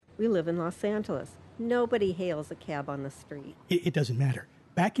We live in Los Angeles. Nobody hails a cab on the street. It doesn't matter.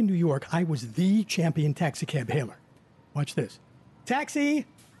 Back in New York, I was the champion taxicab hailer. Watch this. Taxi!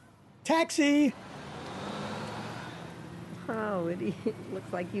 Taxi! Oh, it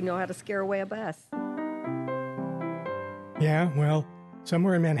looks like you know how to scare away a bus. Yeah, well,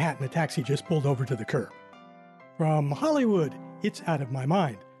 somewhere in Manhattan, a taxi just pulled over to the curb. From Hollywood, it's Out of My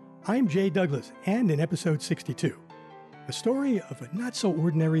Mind. I'm Jay Douglas, and in episode 62, a story of a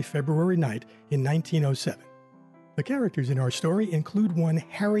not-so-ordinary February night in 1907. The characters in our story include one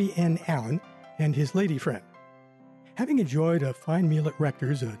Harry N. Allen and his lady friend. Having enjoyed a fine meal at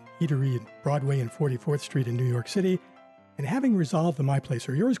Rector's, a eatery at Broadway and 44th Street in New York City, and having resolved the My Place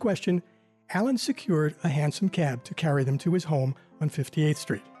or Yours question, Allen secured a hansom cab to carry them to his home on 58th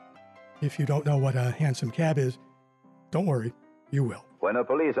Street. If you don't know what a hansom cab is, don't worry, you will. When a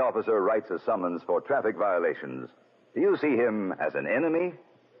police officer writes a summons for traffic violations, do you see him as an enemy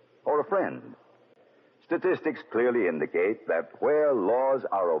or a friend? Statistics clearly indicate that where laws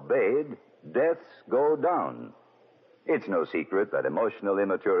are obeyed, deaths go down. It's no secret that emotional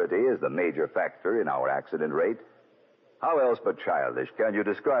immaturity is the major factor in our accident rate. How else but childish can you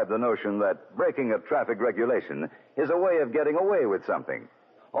describe the notion that breaking a traffic regulation is a way of getting away with something?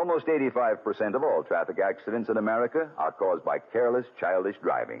 Almost 85% of all traffic accidents in America are caused by careless, childish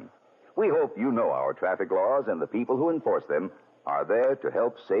driving. We hope you know our traffic laws and the people who enforce them are there to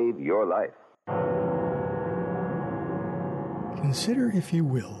help save your life. Consider, if you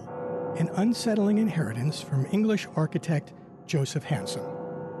will, an unsettling inheritance from English architect Joseph Hansom.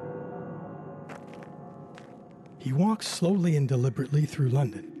 He walks slowly and deliberately through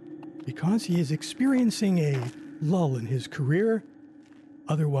London because he is experiencing a lull in his career,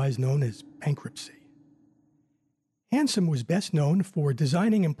 otherwise known as bankruptcy. Hansom was best known for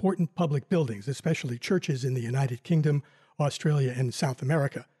designing important public buildings, especially churches in the United Kingdom, Australia, and South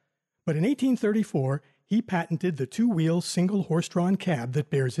America. But in 1834, he patented the two-wheel, single horse-drawn cab that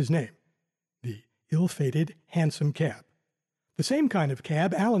bears his name, the ill-fated hansom cab. The same kind of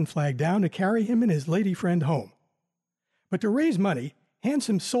cab Allen flagged down to carry him and his lady friend home. But to raise money,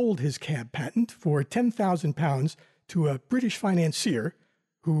 Hansom sold his cab patent for £10,000 to a British financier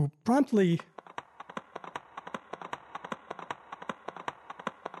who promptly...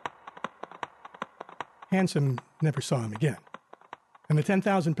 Hansom never saw him again. And the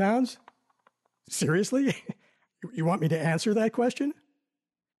 £10,000? Seriously? You want me to answer that question?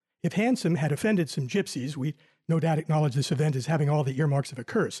 If Hansom had offended some gypsies, we'd no doubt acknowledge this event as having all the earmarks of a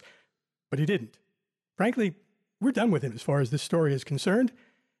curse. But he didn't. Frankly, we're done with him as far as this story is concerned,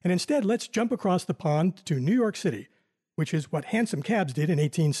 and instead let's jump across the pond to New York City, which is what hansom cabs did in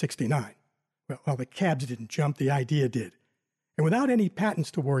 1869. Well, the cabs didn't jump, the idea did. And without any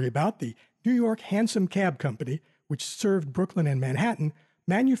patents to worry about, the New York Hansom Cab Company, which served Brooklyn and Manhattan,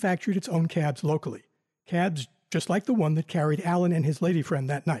 manufactured its own cabs locally. Cabs just like the one that carried Allen and his lady friend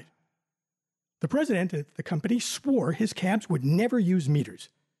that night. The president of the company swore his cabs would never use meters,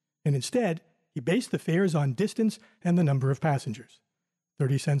 and instead, he based the fares on distance and the number of passengers.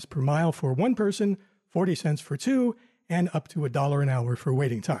 30 cents per mile for one person, 40 cents for two, and up to $1 an hour for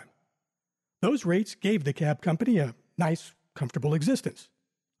waiting time. Those rates gave the cab company a nice, comfortable existence,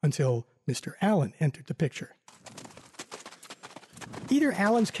 until Mr. Allen entered the picture. Either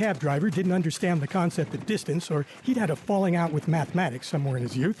Allen's cab driver didn't understand the concept of distance, or he'd had a falling out with mathematics somewhere in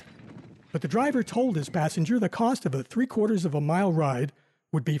his youth. But the driver told his passenger the cost of a 3/4 of a mile ride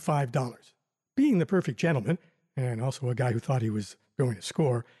would be $5. Being the perfect gentleman, and also a guy who thought he was going to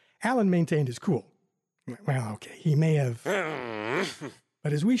score, Allen maintained his cool. Well, okay, he may have...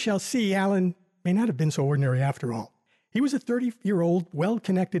 But as we shall see, Allen may not have been so ordinary after all. He was a 30-year-old,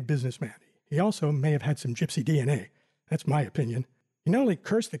 well-connected businessman. He also may have had some gypsy DNA. That's my opinion. He not only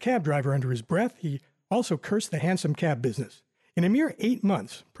cursed the cab driver under his breath, he also cursed the hansom cab business. In a mere 8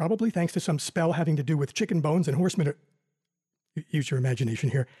 months, probably thanks to some spell having to do with chicken bones and horsemen... Use your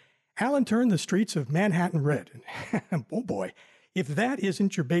imagination here. Allen turned the streets of Manhattan red. Oh boy, if that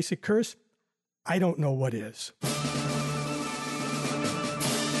isn't your basic curse, I don't know what is.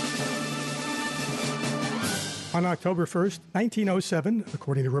 On October 1st, 1907,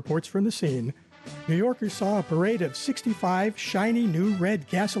 according to reports from the scene, New Yorkers saw a parade of 65 shiny new red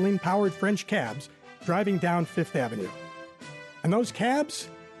gasoline-powered French cabs driving down Fifth Avenue. And those cabs,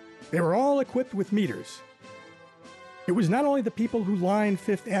 they were all equipped with meters. It was not only the people who lined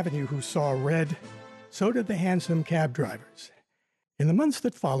Fifth Avenue who saw red, so did the hansom cab drivers. In the months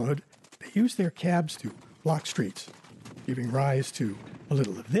that followed, they used their cabs to block streets, giving rise to a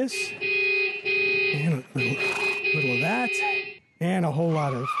little of this, and a little of that, and a whole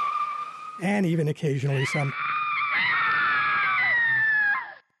lot of, and even occasionally some.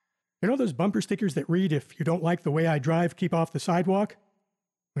 You know those bumper stickers that read, "If you don't like the way I drive, keep off the sidewalk"?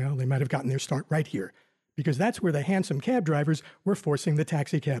 Well, they might have gotten their start right here, because that's where the handsome cab drivers were forcing the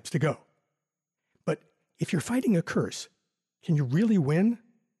taxi cabs to go. But if you're fighting a curse, can you really win?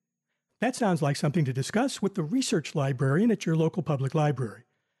 That sounds like something to discuss with the research librarian at your local public library.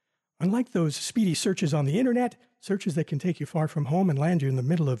 Unlike those speedy searches on the internet, searches that can take you far from home and land you in the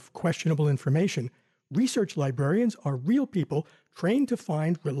middle of questionable information, research librarians are real people trained to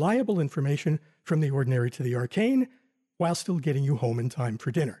find reliable information from the ordinary to the arcane while still getting you home in time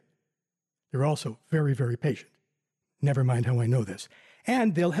for dinner. They're also very, very patient. Never mind how I know this.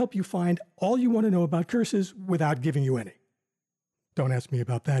 And they'll help you find all you want to know about curses without giving you any. Don't ask me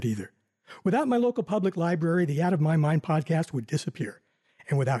about that either. Without my local public library, the Out of My Mind podcast would disappear.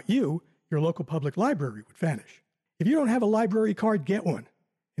 And without you, your local public library would vanish. If you don't have a library card, get one.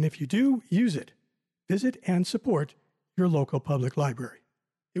 And if you do, use it. Visit and support your local public library.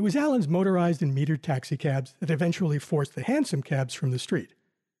 It was Alan's motorized and metered taxi cabs that eventually forced the hansom cabs from the street.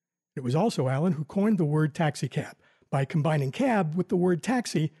 It was also Alan who coined the word taxi cab by combining cab with the word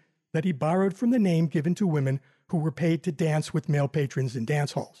taxi that he borrowed from the name given to women who were paid to dance with male patrons in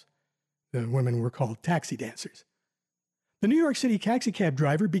dance halls. The women were called taxi dancers. The New York City taxicab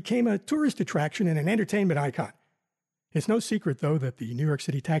driver became a tourist attraction and an entertainment icon. It's no secret, though, that the New York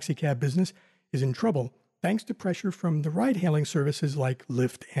City taxicab business is in trouble thanks to pressure from the ride-hailing services like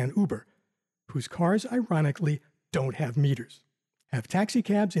Lyft and Uber, whose cars, ironically, don't have meters. Have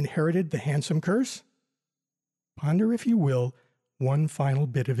taxicabs inherited the handsome curse? Ponder, if you will, one final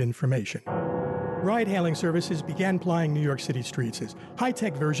bit of information. Ride-hailing services began plying New York City streets as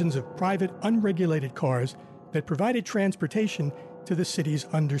high-tech versions of private, unregulated cars that provided transportation to the city's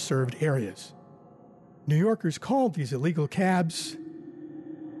underserved areas. New Yorkers called these illegal cabs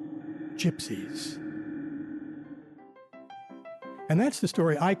gypsies. And that's the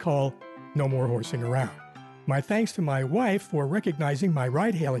story I call No More Horsing Around. My thanks to my wife for recognizing my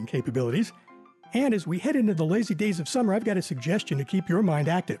ride-hailing capabilities. And as we head into the lazy days of summer, I've got a suggestion to keep your mind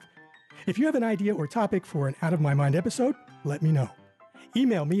active. If you have an idea or topic for an Out of My Mind episode, let me know.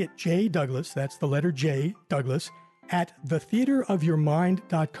 Email me at jdouglas, that's the letter J, Douglas, at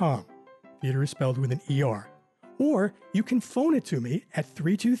thetheaterofyourmind.com. Theater is spelled with an E-R. Or you can phone it to me at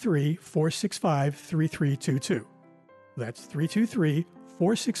 323-465-3322. That's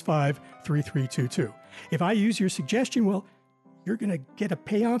 323-465-3322. If I use your suggestion, well, you're going to get a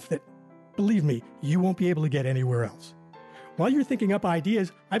payoff that, believe me, you won't be able to get anywhere else. While you're thinking up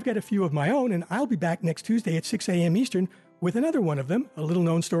ideas, I've got a few of my own, and I'll be back next Tuesday at 6 a.m. Eastern with another one of them, a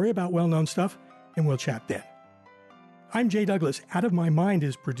little-known story about well-known stuff, and we'll chat then. I'm Jay Douglas. Out of My Mind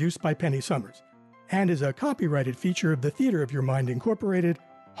is produced by Penny Summers and is a copyrighted feature of the Theater of Your Mind Incorporated,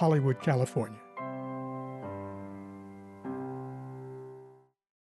 Hollywood, California.